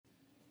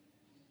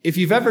If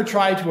you've ever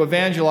tried to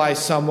evangelize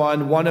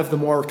someone, one of the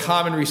more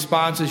common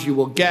responses you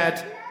will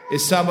get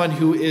is someone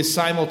who is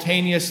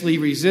simultaneously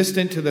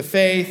resistant to the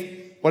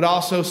faith, but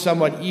also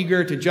somewhat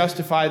eager to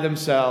justify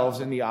themselves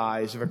in the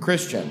eyes of a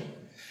Christian.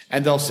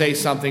 And they'll say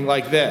something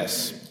like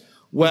this: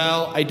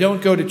 well, I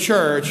don't go to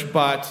church,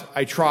 but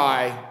I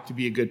try to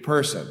be a good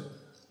person.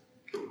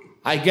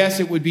 I guess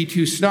it would be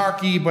too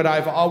snarky, but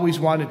I've always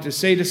wanted to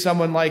say to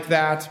someone like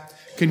that,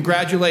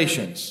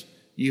 congratulations,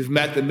 you've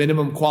met the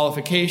minimum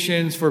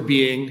qualifications for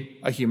being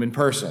a human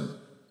person.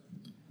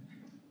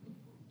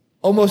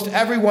 Almost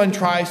everyone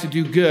tries to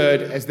do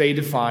good as they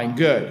define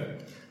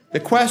good. The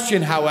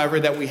question, however,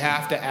 that we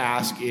have to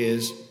ask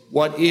is,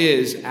 what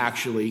is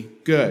actually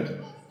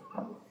good?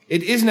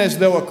 It isn't as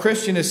though a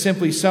Christian is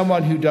simply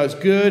someone who does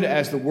good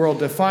as the world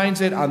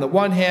defines it on the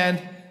one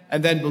hand,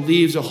 and then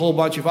believes a whole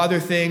bunch of other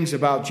things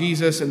about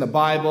Jesus and the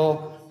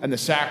Bible and the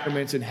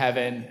sacraments in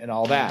heaven and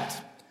all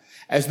that,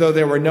 as though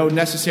there were no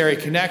necessary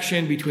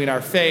connection between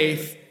our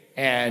faith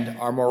and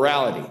our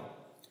morality.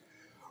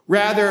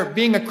 Rather,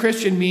 being a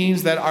Christian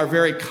means that our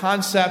very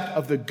concept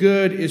of the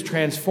good is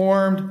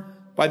transformed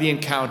by the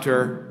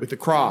encounter with the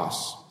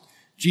cross.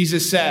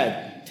 Jesus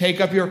said,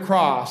 "Take up your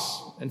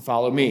cross and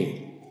follow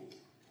me."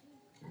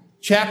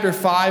 Chapter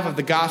 5 of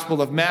the Gospel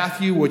of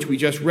Matthew, which we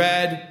just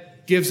read,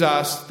 gives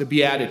us the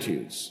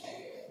Beatitudes.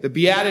 The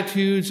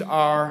Beatitudes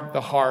are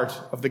the heart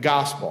of the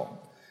gospel,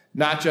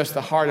 not just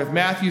the heart of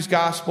Matthew's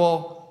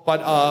gospel, but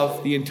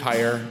of the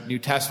entire New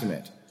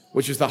Testament,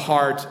 which is the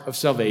heart of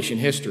salvation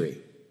history.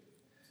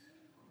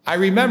 I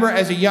remember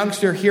as a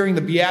youngster hearing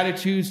the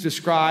Beatitudes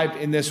described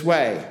in this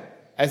way,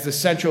 as the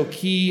central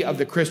key of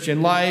the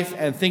Christian life,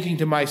 and thinking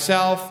to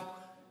myself,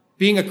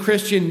 being a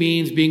Christian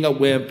means being a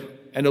wimp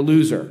and a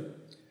loser,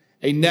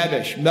 a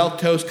nebbish,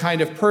 milquetoast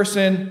kind of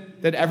person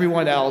that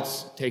everyone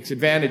else takes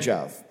advantage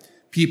of.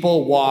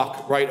 People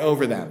walk right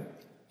over them,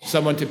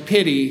 someone to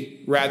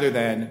pity rather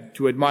than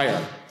to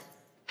admire.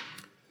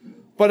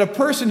 But a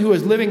person who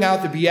is living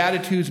out the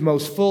Beatitudes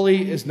most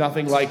fully is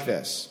nothing like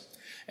this.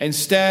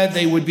 Instead,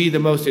 they would be the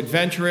most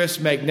adventurous,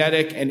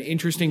 magnetic, and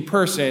interesting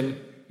person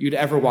you'd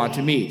ever want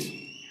to meet.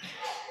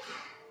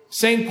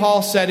 St.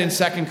 Paul said in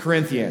 2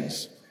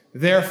 Corinthians,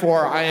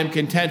 "Therefore I am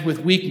content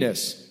with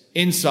weakness,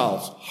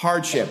 insults,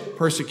 hardship,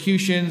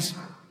 persecutions,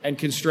 and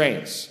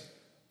constraints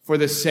for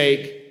the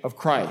sake of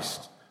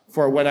Christ.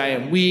 For when I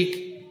am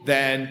weak,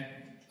 then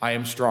I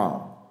am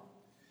strong."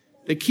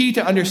 The key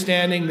to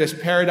understanding this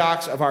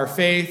paradox of our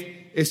faith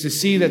is to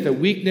see that the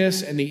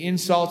weakness and the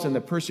insults and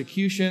the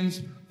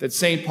persecutions that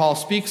St. Paul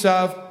speaks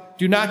of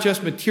do not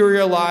just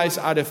materialize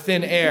out of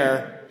thin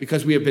air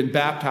because we have been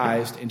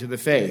baptized into the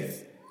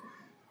faith.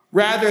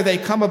 Rather, they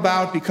come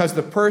about because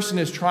the person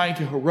is trying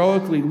to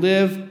heroically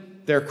live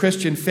their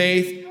Christian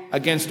faith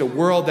against a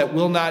world that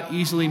will not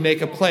easily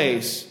make a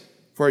place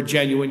for a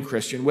genuine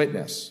Christian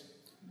witness.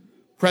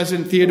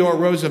 President Theodore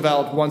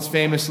Roosevelt once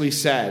famously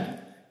said,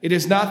 "It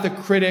is not the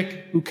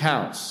critic who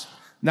counts,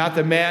 not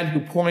the man who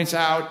points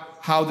out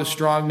how the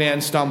strong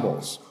man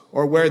stumbles,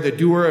 or where the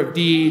doer of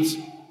deeds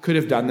could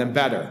have done them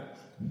better.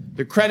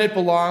 The credit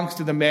belongs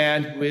to the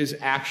man who is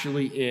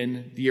actually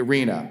in the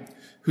arena,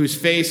 whose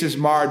face is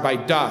marred by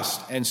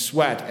dust and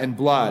sweat and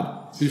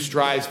blood, who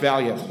strives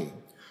valiantly,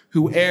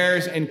 who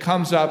errs and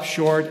comes up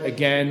short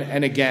again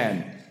and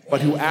again,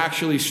 but who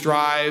actually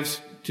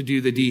strives to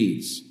do the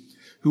deeds,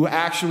 who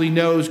actually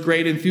knows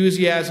great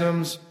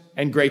enthusiasms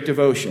and great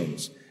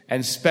devotions,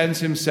 and spends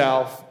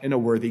himself in a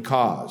worthy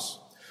cause,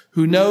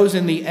 who knows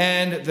in the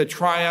end the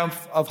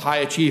triumph of high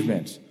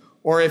achievement,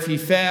 or if he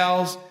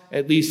fails,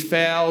 at least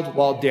failed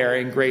while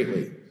daring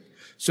greatly,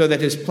 so that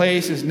his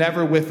place is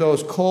never with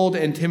those cold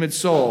and timid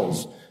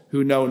souls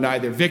who know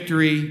neither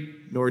victory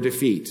nor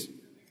defeat."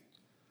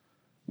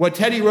 What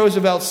Teddy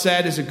Roosevelt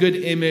said is a good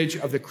image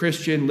of the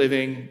Christian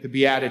living the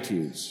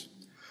Beatitudes.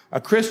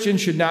 A Christian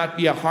should not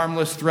be a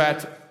harmless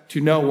threat to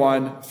no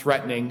one,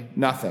 threatening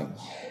nothing.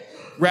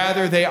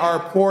 Rather, they are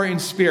poor in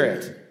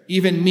spirit,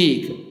 even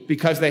meek,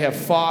 because they have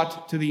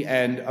fought to the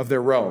end of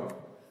their rope.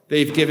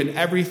 They've given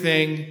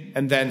everything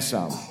and then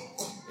some.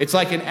 It's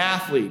like an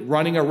athlete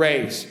running a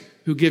race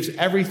who gives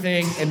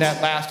everything in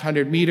that last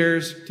 100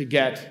 meters to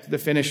get to the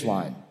finish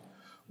line.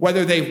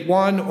 Whether they've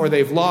won or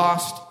they've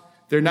lost,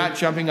 they're not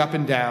jumping up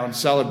and down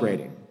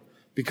celebrating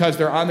because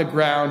they're on the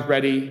ground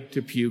ready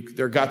to puke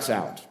their guts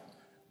out.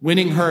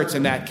 Winning hurts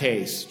in that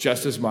case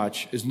just as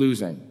much as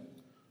losing.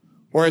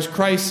 Or as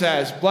Christ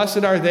says,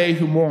 "Blessed are they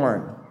who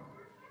mourn."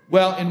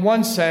 Well, in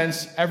one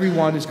sense,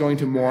 everyone is going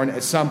to mourn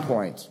at some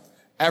point.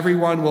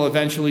 Everyone will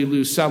eventually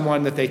lose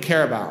someone that they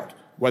care about,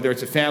 whether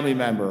it's a family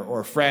member or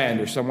a friend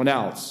or someone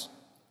else.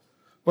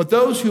 But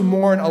those who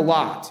mourn a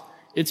lot,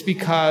 it's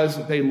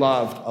because they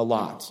loved a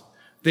lot.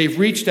 They've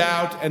reached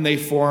out and they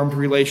formed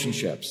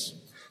relationships,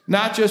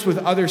 not just with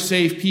other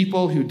safe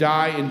people who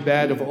die in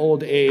bed of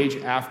old age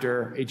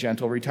after a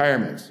gentle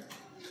retirement,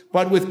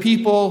 but with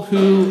people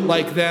who,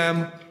 like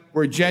them,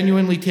 were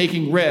genuinely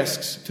taking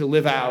risks to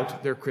live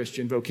out their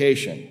Christian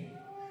vocation.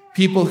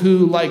 People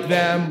who, like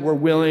them, were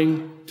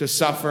willing to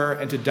suffer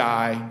and to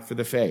die for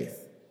the faith.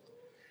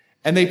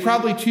 And they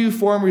probably too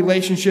form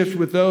relationships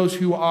with those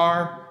who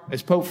are,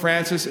 as Pope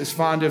Francis is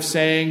fond of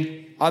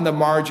saying, on the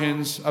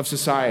margins of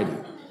society.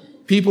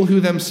 People who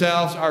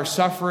themselves are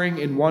suffering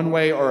in one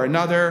way or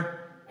another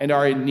and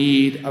are in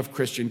need of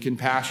Christian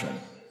compassion.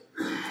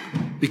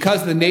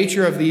 Because of the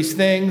nature of these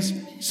things,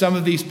 some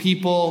of these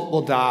people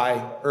will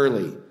die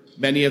early.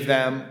 Many of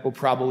them will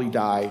probably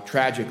die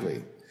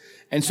tragically.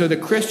 And so the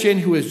Christian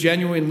who is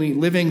genuinely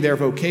living their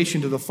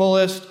vocation to the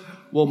fullest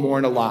will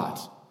mourn a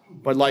lot.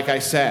 But like I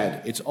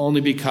said, it's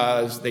only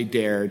because they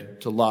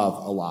dared to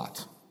love a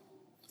lot.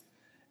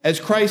 As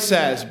Christ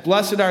says,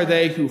 blessed are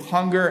they who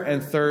hunger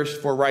and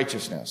thirst for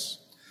righteousness.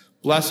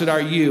 Blessed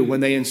are you when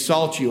they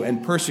insult you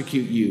and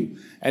persecute you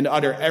and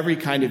utter every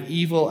kind of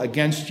evil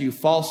against you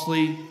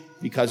falsely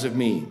because of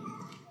me.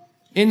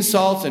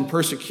 Insults and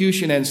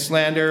persecution and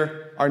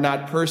slander are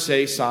not per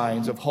se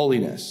signs of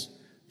holiness.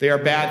 They are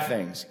bad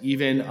things,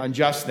 even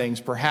unjust things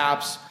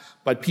perhaps,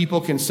 but people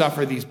can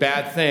suffer these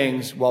bad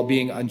things while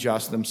being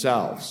unjust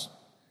themselves.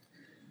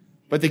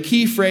 But the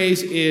key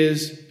phrase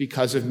is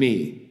because of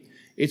me.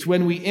 It's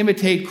when we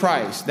imitate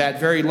Christ that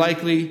very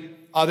likely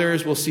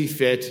others will see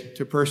fit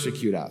to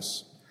persecute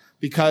us.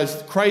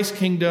 Because Christ's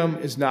kingdom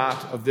is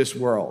not of this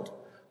world.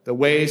 The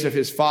ways of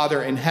his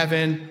Father in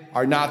heaven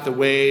are not the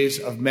ways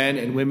of men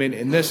and women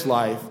in this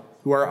life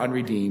who are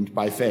unredeemed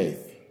by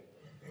faith.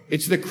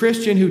 It's the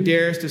Christian who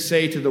dares to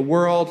say to the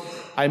world,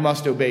 I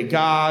must obey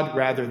God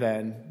rather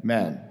than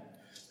men,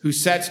 who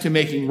sets to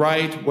making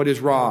right what is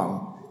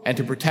wrong and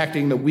to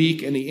protecting the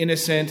weak and the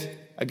innocent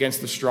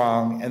against the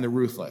strong and the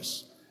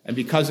ruthless. And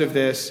because of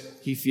this,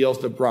 he feels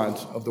the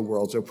brunt of the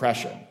world's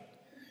oppression.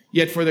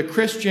 Yet for the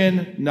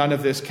Christian, none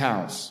of this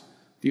counts.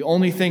 The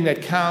only thing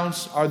that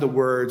counts are the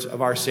words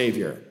of our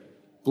Savior.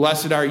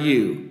 Blessed are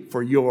you,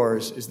 for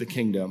yours is the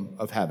kingdom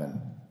of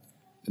heaven.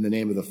 In the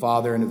name of the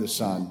Father, and of the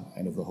Son,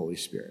 and of the Holy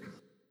Spirit.